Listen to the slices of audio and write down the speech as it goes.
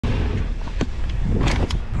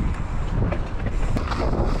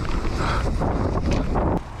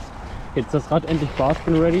Jetzt ist das Rad endlich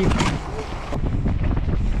Barspin ready.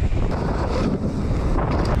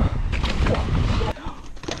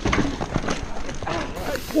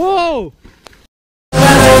 Wow!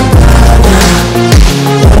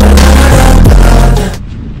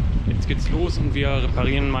 Jetzt geht's los und wir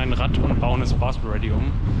reparieren mein Rad und bauen das Barspin ready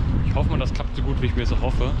um. Ich hoffe mal, das klappt so gut, wie ich mir es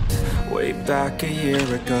hoffe. Way back a year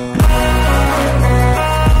ago.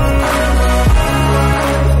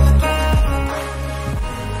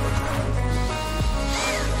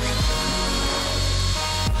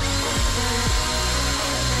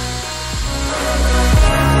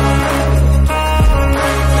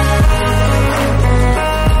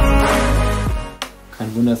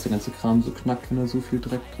 Kein Wunder, dass der ganze Kram so knackt, wenn da so viel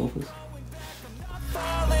Dreck drauf ist.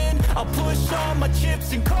 I'll push all my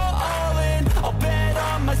chips and call all in. I'll bet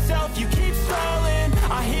on myself, you keep stalling.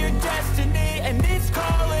 I hear destiny and it's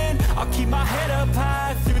calling. I'll keep my head up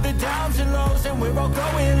high through the downs and lows, and we're all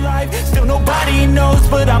going live. Still nobody knows,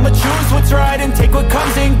 but I'ma choose what's right and take what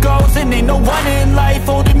comes and goes. And ain't no one in life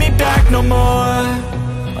holding me back no more.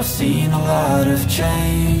 I've seen a lot of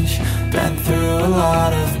change, been through a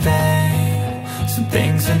lot of pain. Some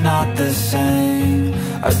things are not the same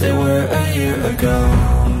as they were a year ago.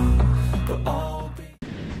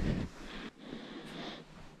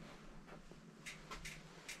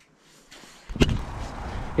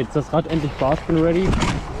 Jetzt ist das Rad endlich Barspin ready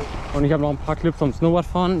und ich habe noch ein paar Clips vom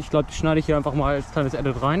Snowboardfahren. Ich glaube, die schneide ich hier einfach mal als kleines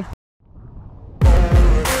Edit rein.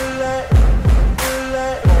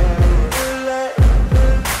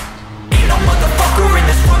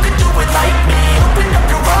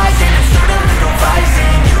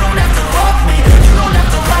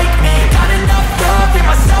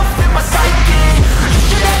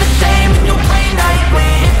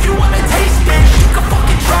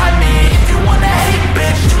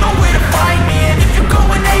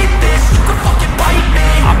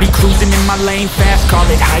 Lane fast, call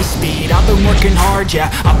it high speed. I've been working hard, yeah,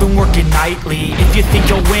 I've been working nightly. If you think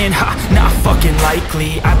you'll win, ha, not fucking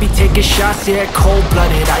likely. I be taking shots, yeah,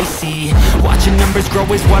 cold-blooded, icy. Watching numbers grow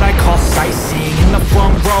is what I call sightseeing. In the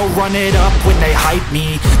front row, run it up when they hype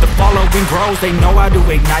me. The following grows, they know how to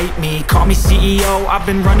ignite me. Call me CEO, I've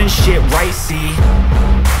been running shit right, see.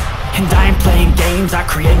 And I ain't playing games, I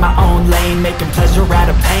create my own lane, making pleasure out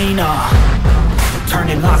of pain,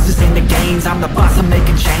 turning losses into gains. I'm the boss, I'm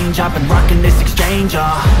making change. I've been rocking this exchange,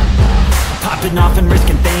 popping off and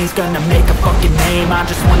risking things. Gonna make a fucking name. I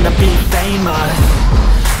just wanna be famous,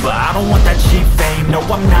 but I don't want that cheap fame. No,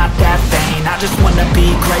 I'm not that vain. I just wanna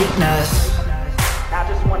be greatness. I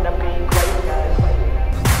just wanna be greatness.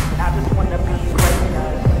 I just wanna be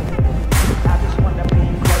greatness. I just wanna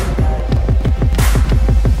be greatness.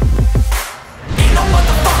 Ain't no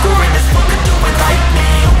motherfucker in this world can do it like me.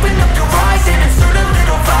 Open up your eyes and insert a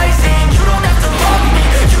little rising. You don't have to love me,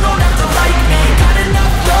 you don't have to like me. Got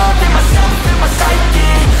enough love in myself, in my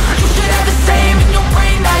psyche. You should have the same in your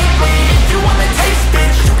brain nightly. If you wanna taste,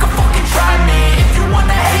 bitch, you can fucking try me. If you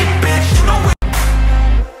wanna hate, bitch, you know it.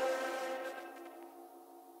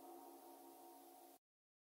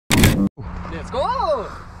 Let's go!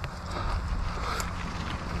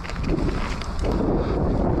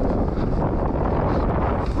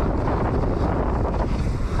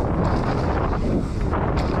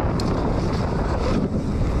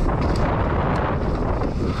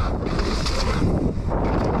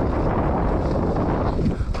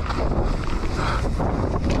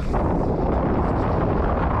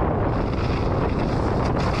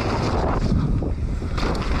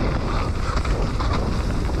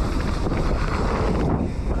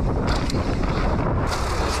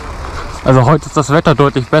 Also heute ist das Wetter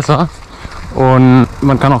deutlich besser und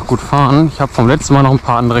man kann auch gut fahren. Ich habe vom letzten Mal noch ein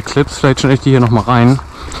paar andere Clips, vielleicht schneide ich die hier noch mal rein.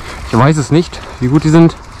 Ich weiß es nicht, wie gut die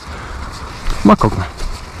sind. Mal gucken.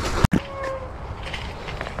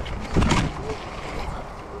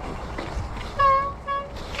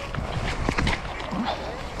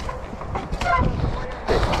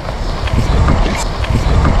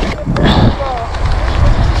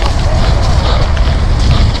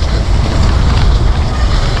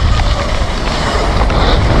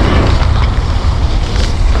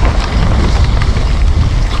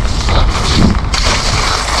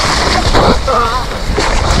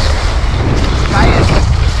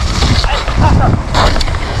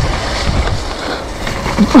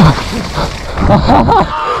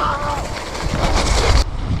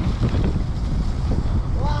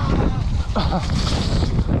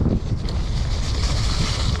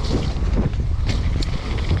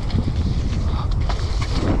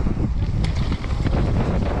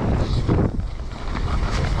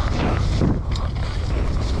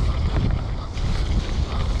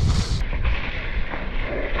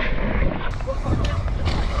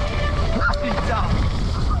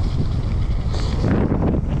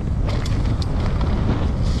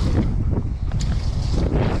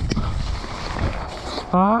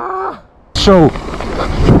 Ah! Show!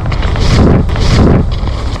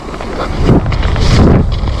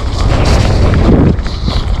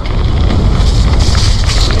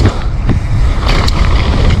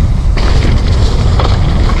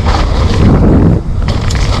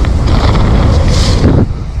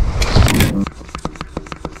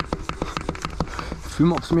 Fühlen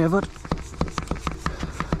wir, ob es mehr wird.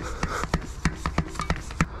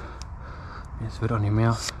 Es wird auch nicht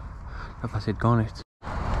mehr. Da passiert gar nichts.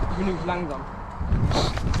 Ich bin nämlich langsam.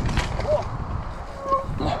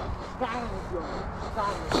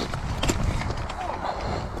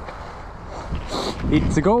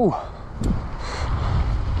 It's a go!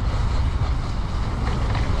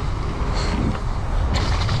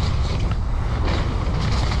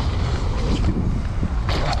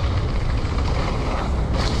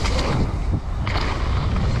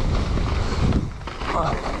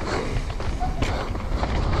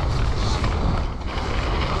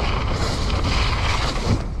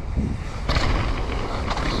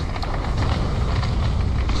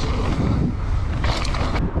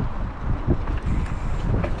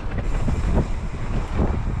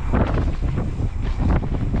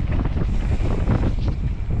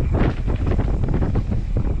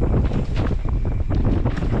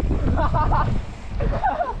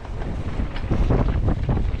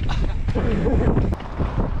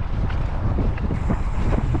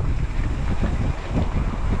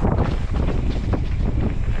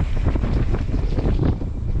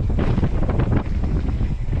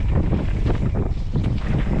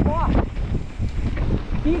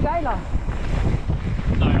 Viel geiler.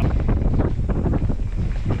 Naja.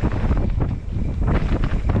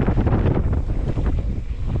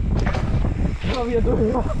 Immer wieder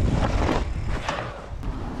durch.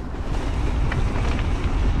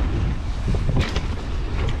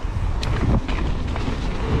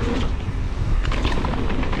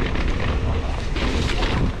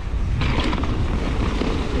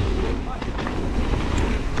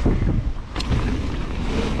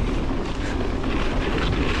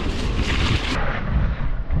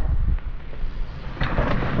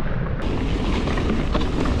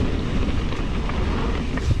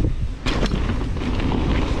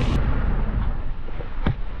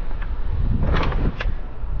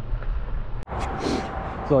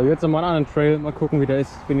 So, jetzt nochmal einen anderen Trail. Mal gucken, wie der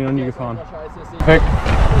ist. Bin ich noch nie gefahren. Perfekt.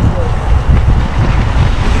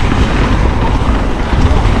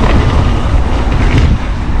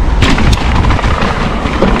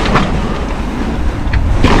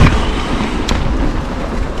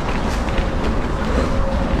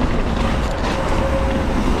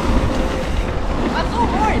 Achso,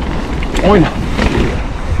 moin! Moin!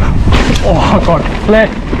 Oh Gott, flat!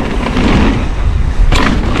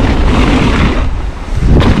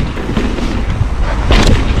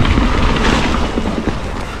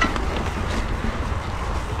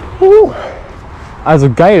 Also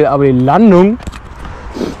geil, aber die Landungen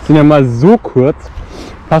sind ja mal so kurz.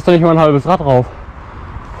 Passt doch nicht mal ein halbes Rad drauf.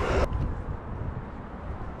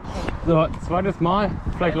 So, zweites Mal.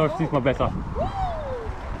 Vielleicht läuft es diesmal besser.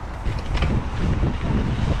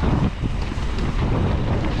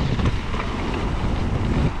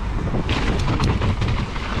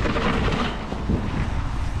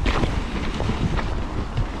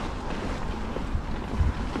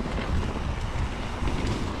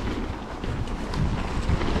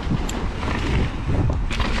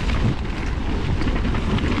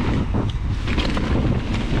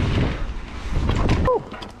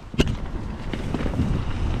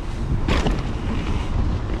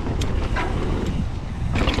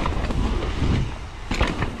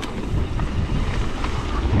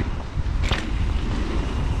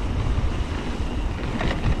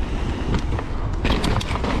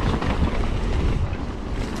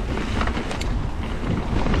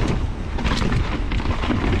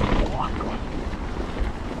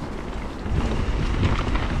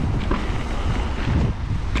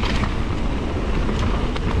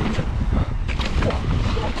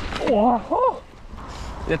 Oh,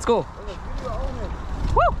 let's go!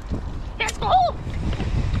 Woo! Let's go!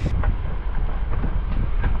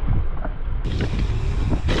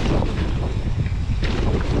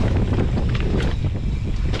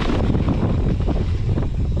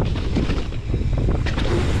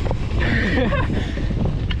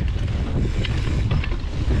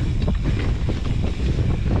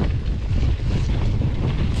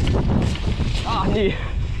 Ah, nee!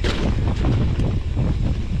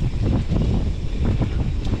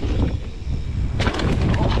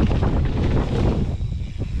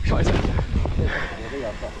 Scheiße!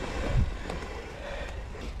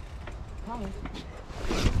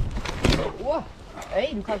 Oh,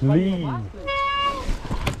 ey, du kannst mal Wie? normal fliegen.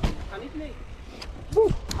 ich nicht.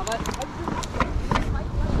 Aber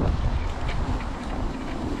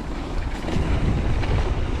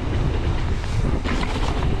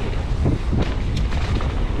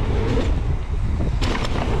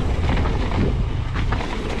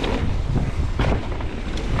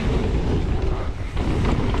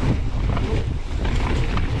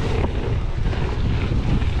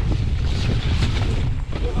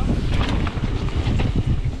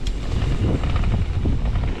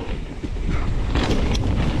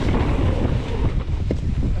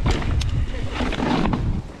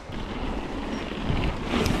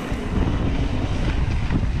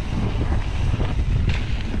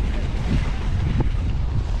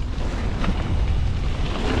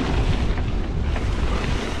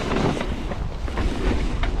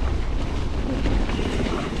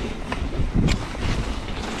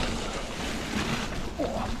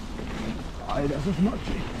Alter, das ist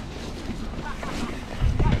matschig.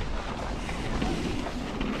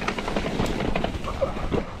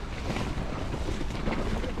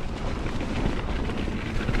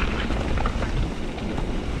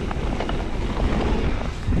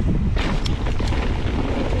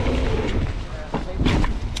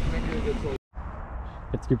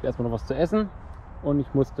 Jetzt gibt es erstmal noch was zu essen und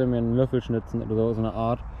ich musste mir einen Löffel schnitzen oder so eine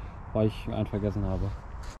Art, weil ich einen vergessen habe.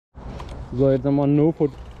 So, jetzt nochmal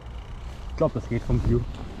No-Foot. Ich glaube, das geht vom View.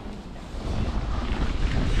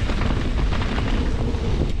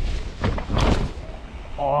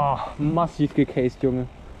 Oh, massiv gecased, Junge.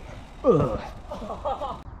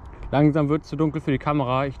 Langsam wird es zu dunkel für die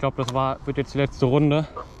Kamera. Ich glaube, das wird jetzt die letzte Runde.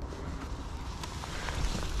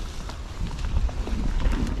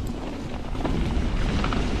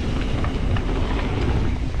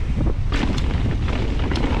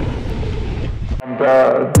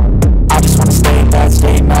 I just wanna stay bad,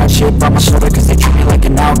 stay mad, shit on my shoulder cause they treat me like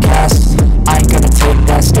an outcast. I ain't gonna take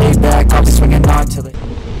that, stay back, I'll be swinging on till it.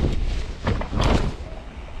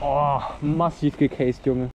 Oh, massiv gecased, Junge.